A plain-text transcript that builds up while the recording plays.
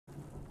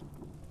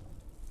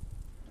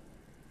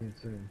Me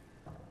too.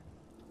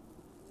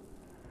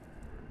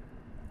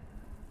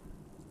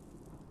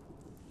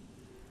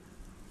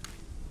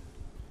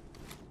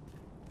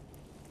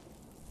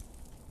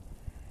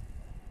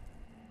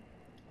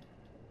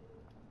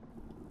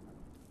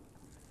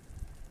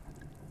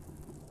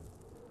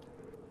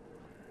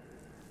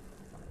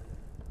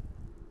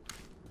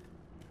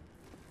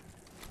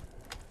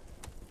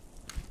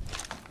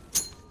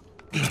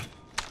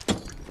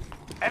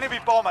 Enemy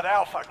bomb at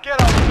Alpha.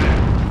 Get over there.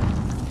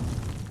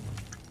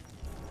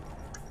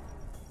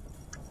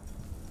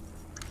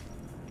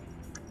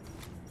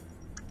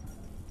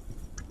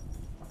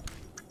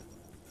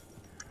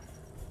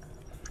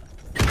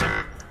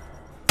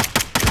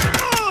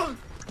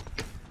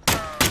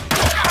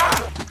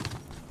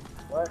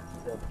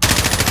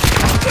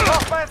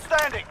 Last man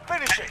standing.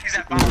 Finish it.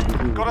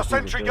 Got a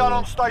sentry gun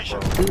on station.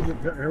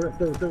 Hurry up,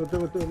 do it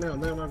now.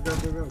 Now, go.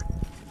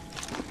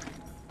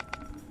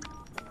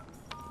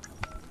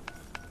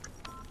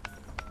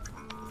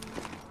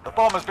 The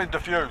bomb has been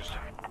defused.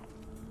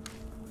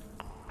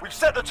 We've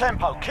set the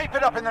tempo. Keep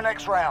it up in the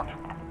next round.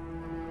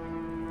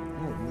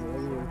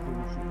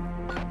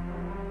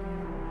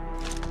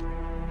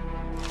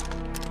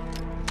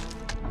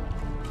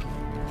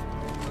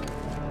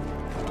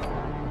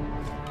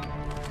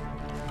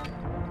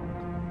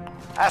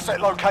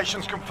 Asset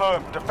locations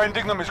confirmed.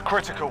 Defending them is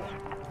critical.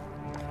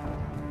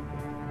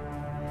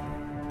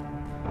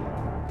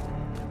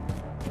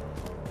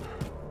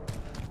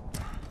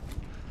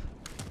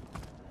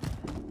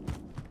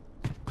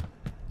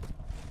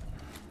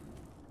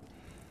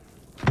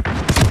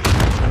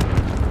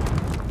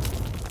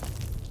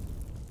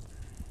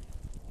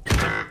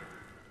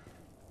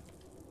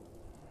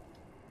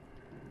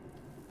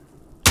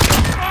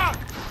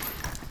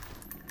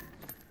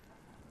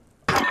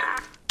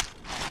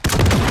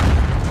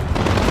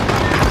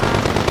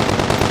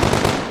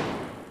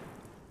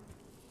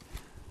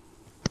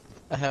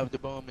 I have the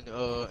bomb in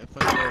front of the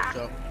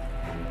workshop.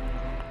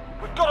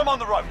 We've got them on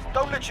the ropes.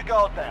 Don't let your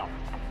guard down.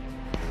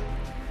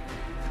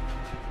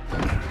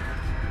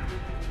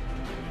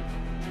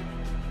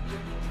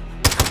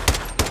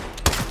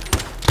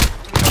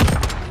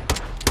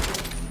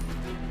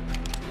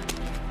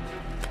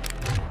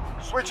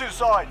 Switching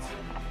sides.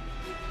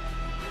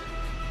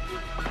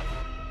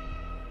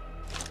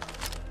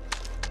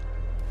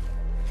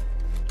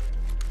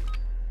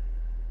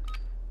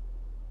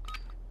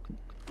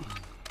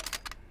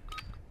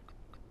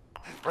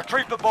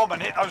 Retrieve the bomb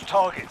and hit those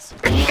targets.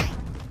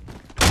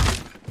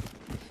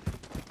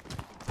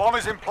 Bomb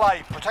is in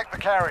play. Protect the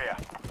carrier.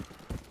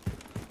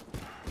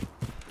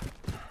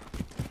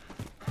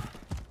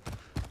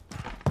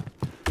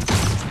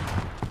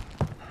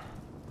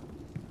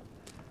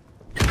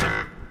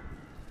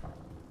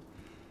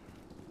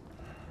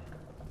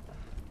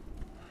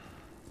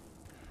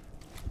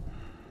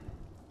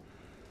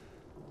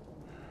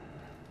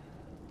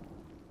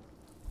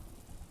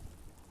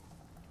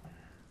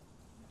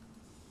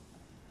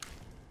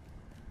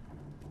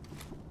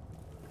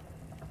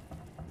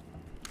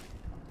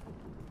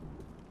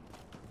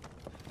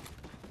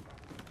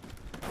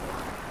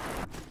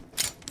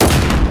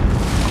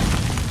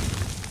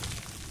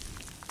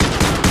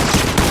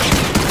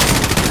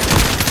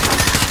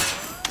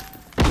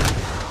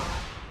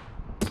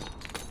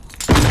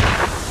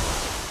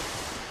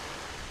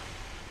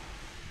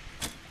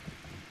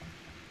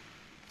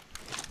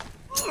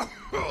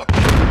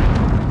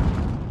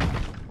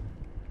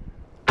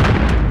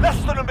 Less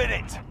than a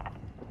minute.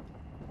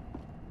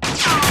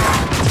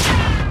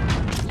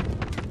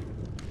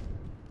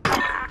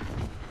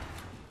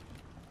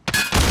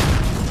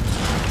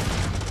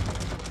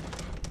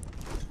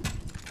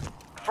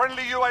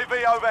 Friendly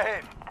UAV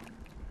overhead.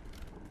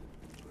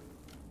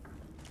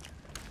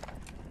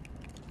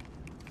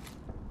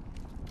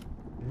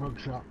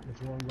 Workshop,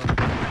 there's one left.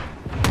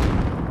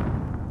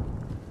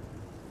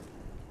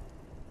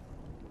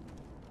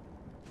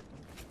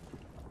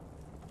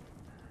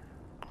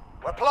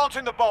 We're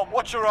planting the bomb.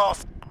 Watch your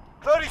ass.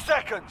 30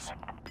 seconds.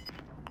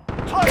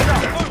 Time's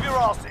up. Move your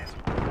asses.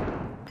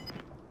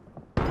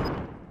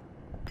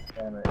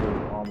 Damn it, it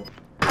was almost.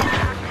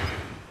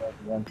 There's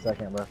 1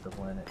 second left to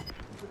win it.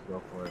 Just go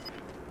for it.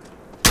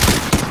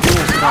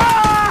 I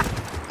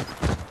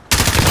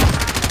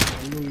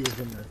knew he was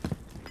in there.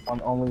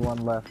 Only one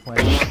left. Win.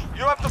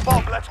 You have the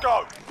bomb. Let's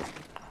go.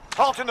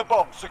 Planting the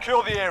bomb.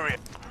 Secure the area.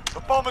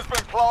 The bomb has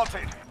been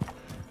planted.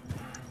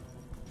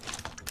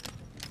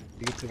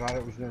 You get the guy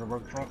that was near the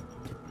workshop?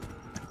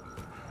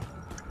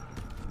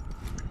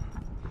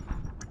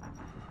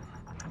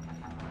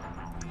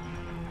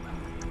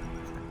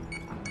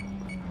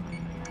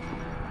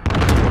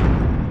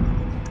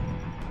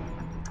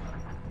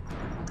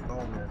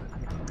 Oh man.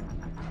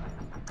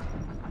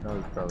 No,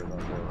 he's probably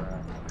gonna go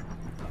around.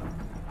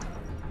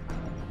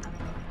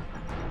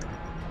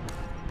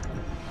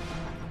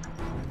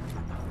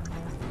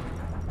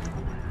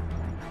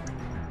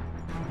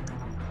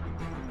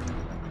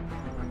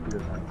 He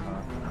doesn't have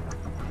time.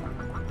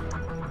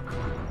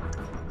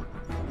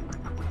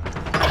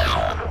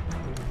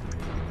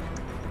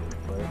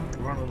 Wait.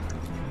 Run him.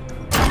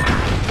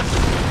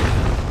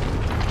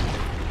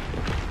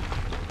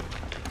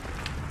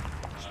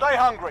 Stay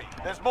hungry.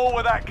 There's more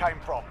where that came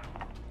from.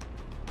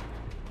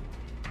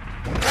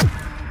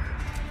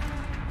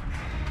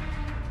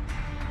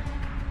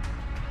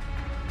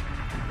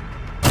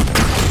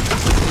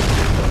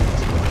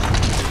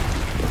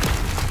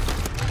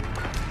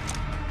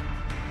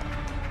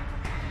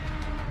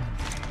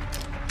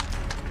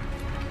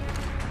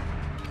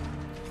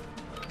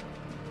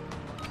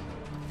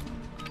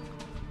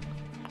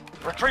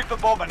 Retrieve the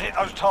bomb and hit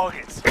those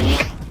targets.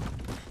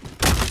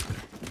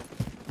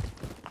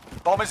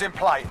 Bomb is in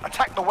play.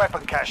 Attack the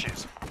weapon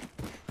caches.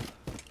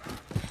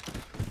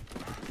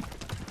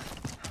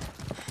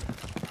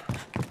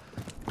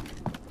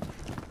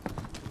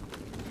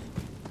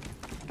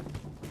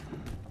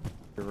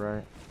 You're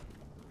right.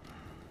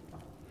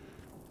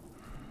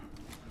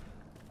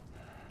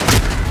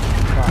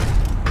 Fuck.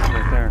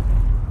 Right there.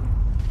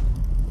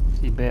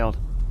 He bailed.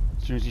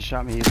 As soon as he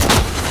shot me, he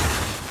bailed.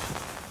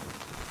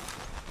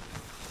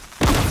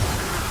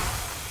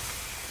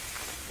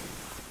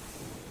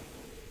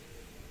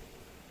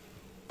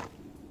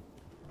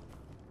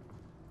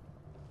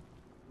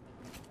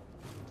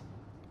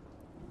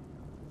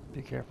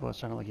 Be careful, it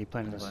sounded like he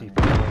planted a C4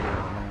 or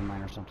a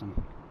landmine or something.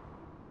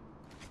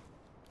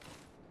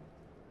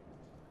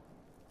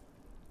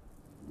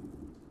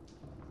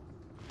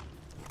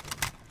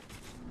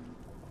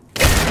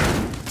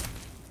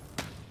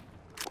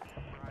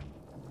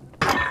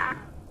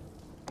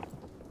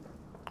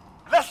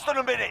 Less than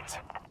a minute.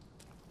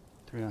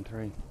 3 on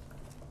 3.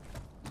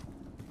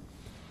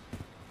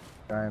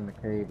 Guy in the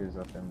cave is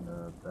up in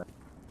the back.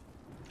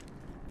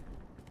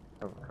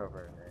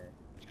 Cover in there.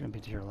 It's gonna be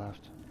to your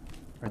left.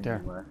 Right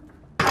there. Left.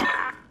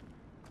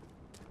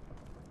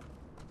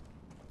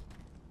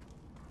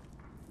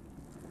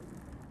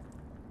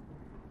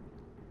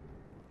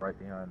 Right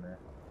behind there.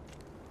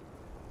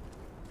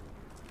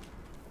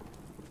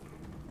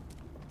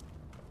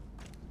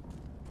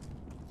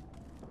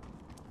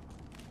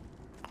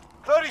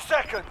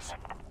 Seconds.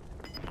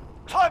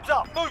 Time's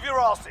up. Move your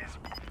asses.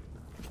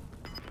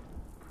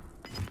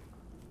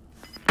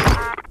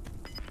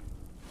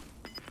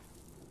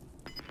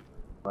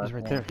 He's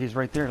right there. He's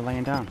right there,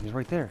 laying down. He's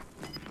right there.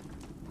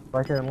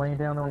 Right there, laying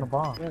down on the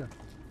bomb. Yeah.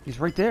 He's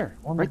right there.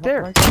 On Right the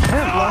there. right there. Yes.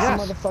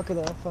 Last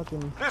motherfucker that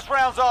fucking. This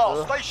round's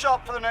ours. Stay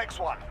sharp for the next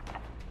one.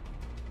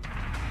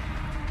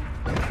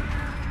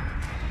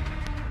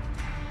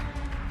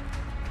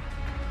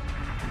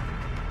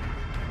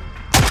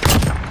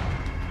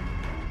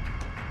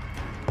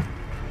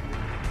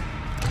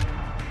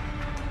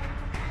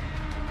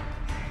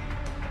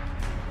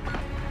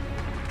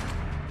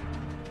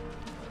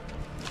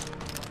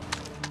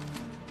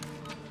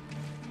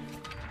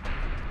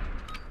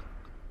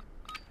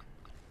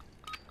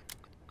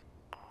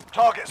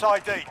 Target's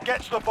ID.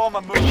 Get to the bomb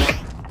and move it.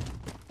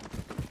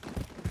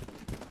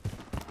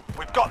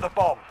 We've got the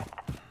bomb.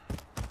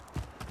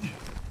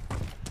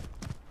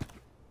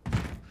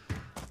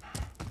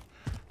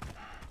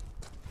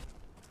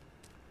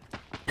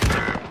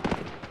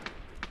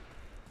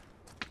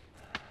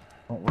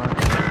 Don't run.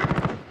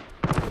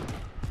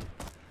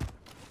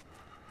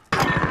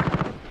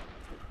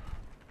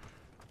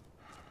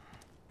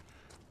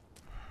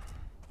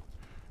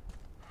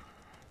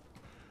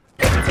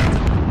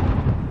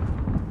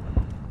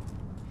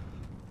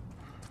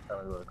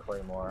 With a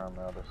claymore on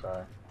the other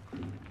side.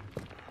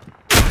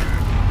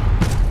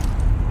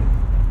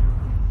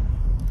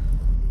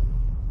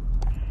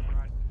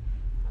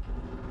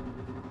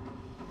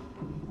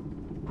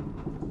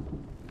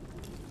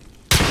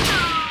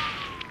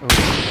 Oh,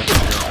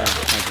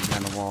 right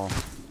behind the wall.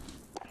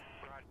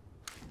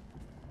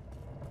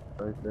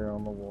 Right there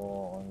on the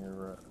wall on your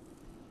right.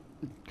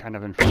 Kind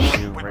of in front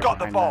of you. We've right got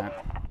the behind bomb.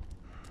 that.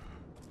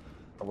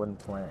 I wouldn't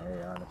plant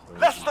A, honestly.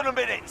 Less than a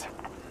minute.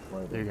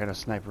 You got a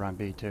sniper on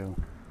B too.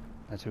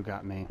 That's who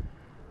got me.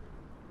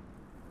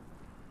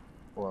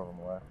 4 of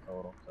them left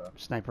total. So.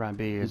 Sniper on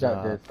B You is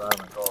got dead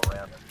silent. Go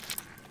around it.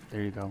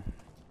 there you go.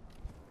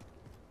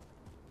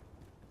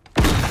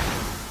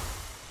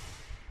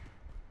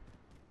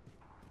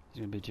 He's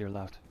gonna be to your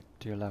left.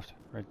 To your left.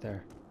 Right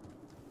there.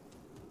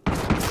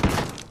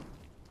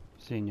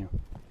 Seeing you.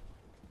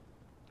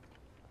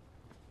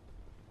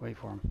 Wait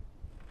for him.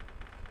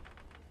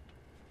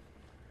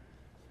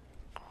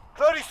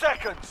 30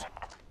 seconds.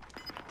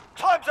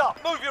 Time's up.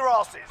 Move your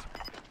asses.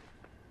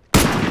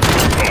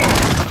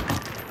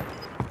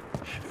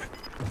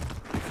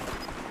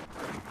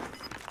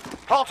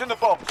 Planting the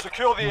bomb.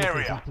 Secure the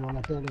area. Something on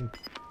that building.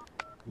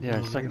 Yeah,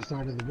 On the second.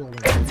 side of the building.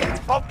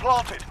 Bomb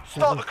planted.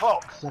 Start the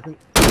clock. Second.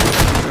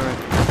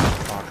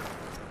 Fuck.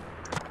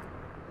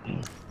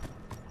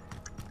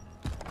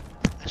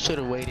 I should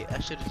have waited. I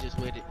should have just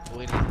waited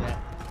that.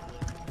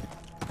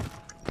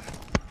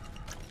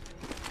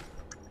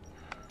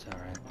 It's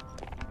alright.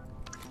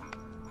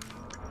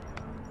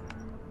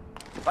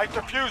 They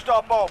defused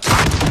our bomb.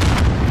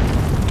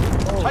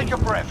 Oh, Take a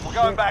breath. We're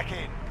going back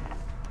in.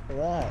 Look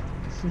at that.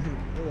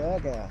 Look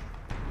at that guy.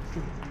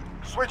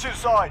 Switching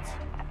sides.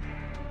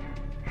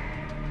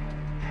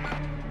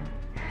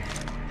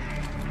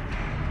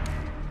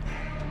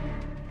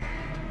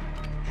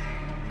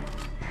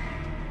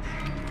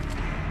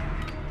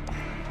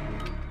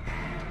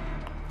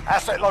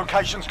 Asset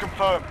locations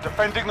confirmed.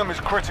 Defending them is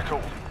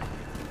critical.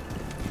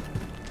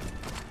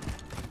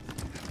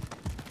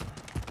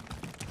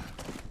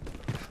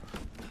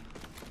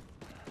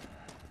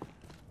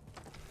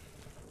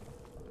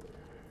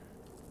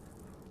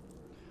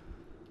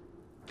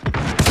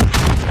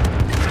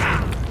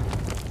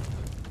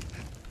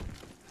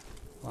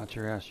 Watch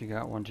your ass, you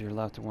got one to your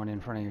left and one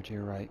in front of you to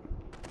your right.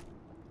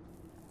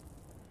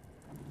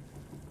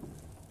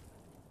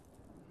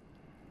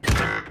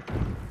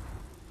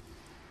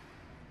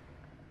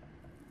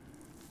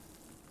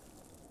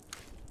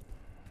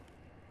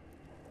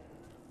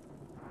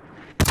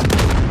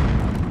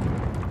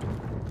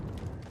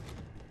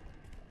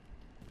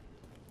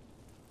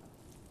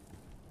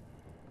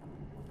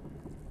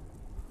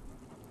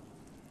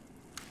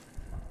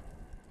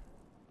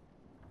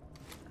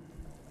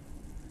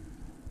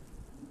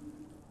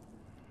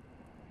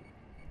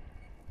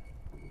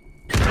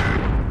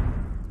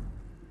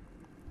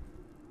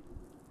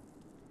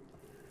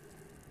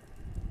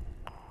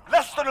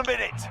 Less than a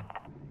minute.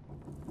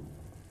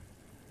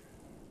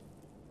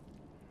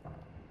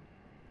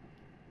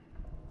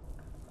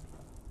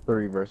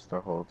 Three versus the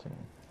whole team.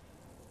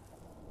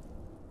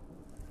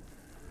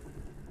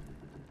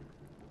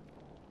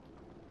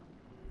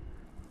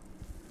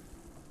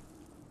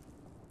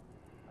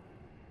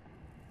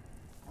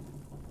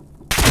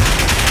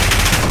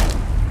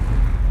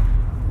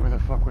 Where the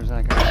fuck was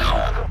that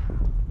guy?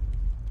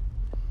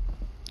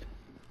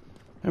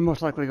 They're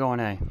most likely going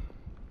A.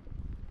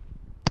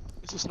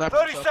 It's a sniper.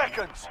 30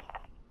 seconds.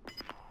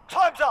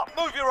 Time's up.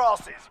 Move your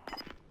asses.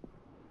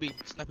 B.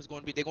 Sniper's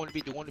going to B. They're going to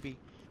B. They're going to B.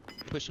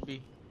 Pushing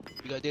B.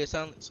 You got dead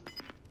silence.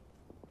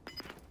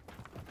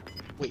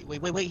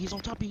 Wait. He's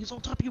on top of you. He's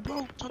on top of you,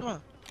 bro. Turn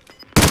around.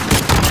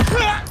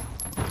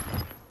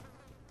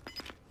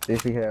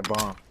 If he had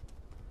bomb.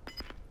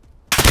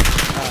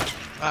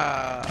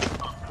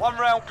 One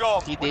round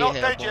gone. He We're did not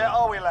have dead yet,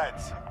 bomb. are we,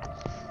 lads?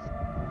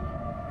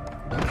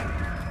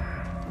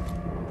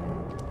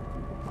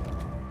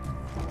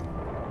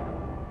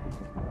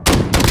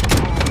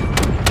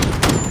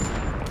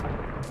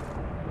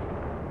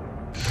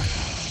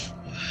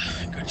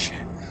 Good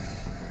shit.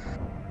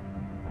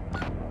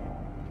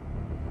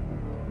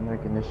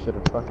 Making this shit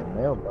a fucking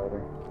nail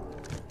biter.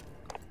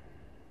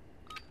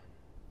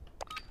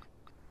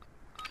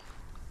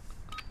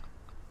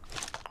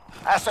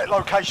 Asset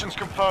locations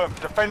confirmed.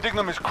 Defending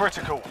them is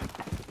critical.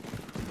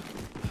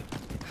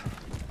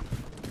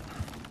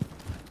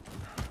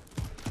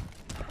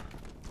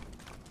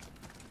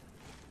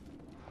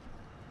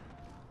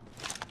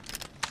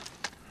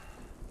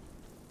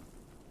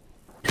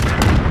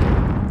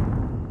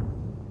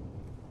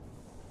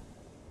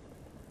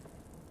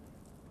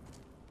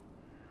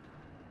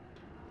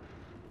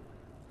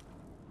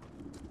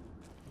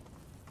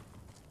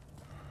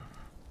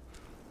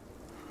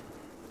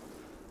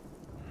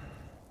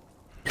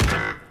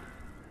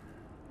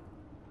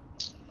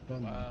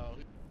 Wow.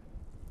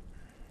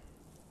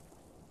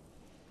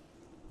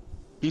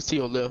 You see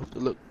your left.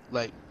 Look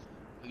like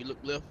when you look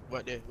left,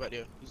 right there.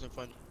 He's in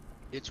front of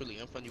you. Literally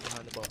in front of you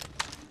behind the ball.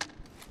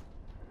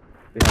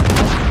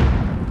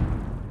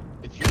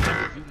 If you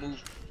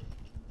move,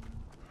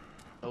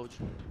 told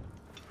you.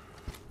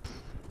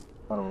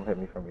 One of them hit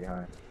me from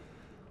behind.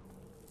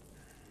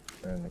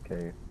 They're in the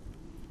cave.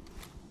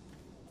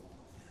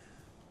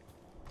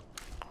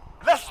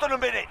 Less than a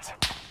minute.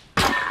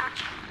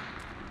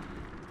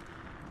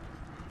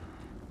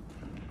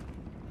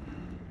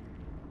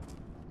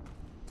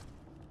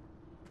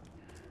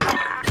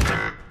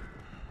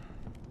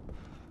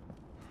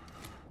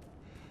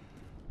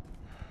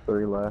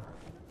 Three left.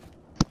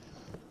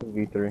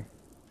 2v3.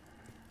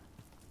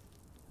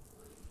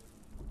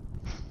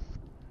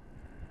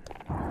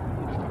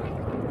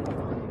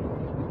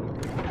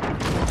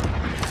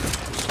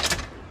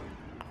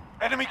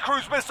 Enemy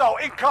cruise missile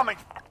incoming.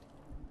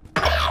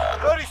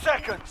 30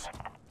 seconds.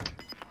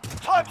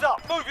 Time's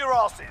up. Move your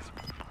asses.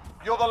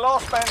 You're the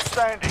last man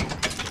standing.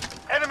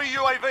 Enemy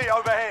UAV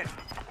overhead.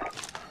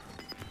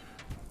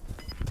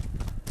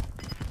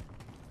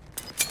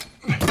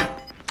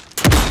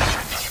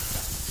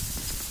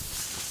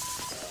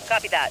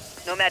 Copy that.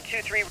 Nomad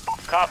 2-3.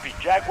 Copy.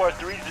 Jaguar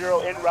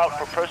 3-0 en route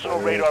for personal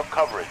radar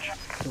coverage.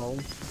 No.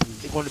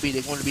 They're going to be.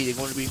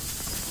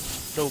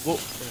 No, go.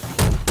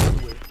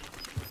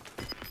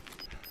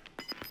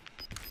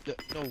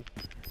 No,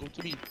 go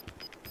to me.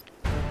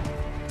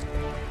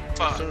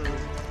 Fuck. Sir.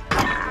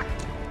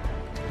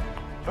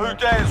 Who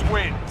dares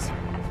wins.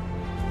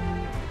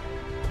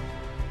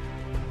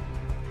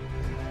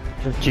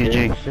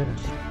 GG.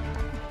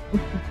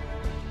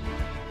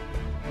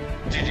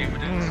 GG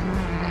with this.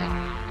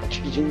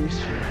 GG's.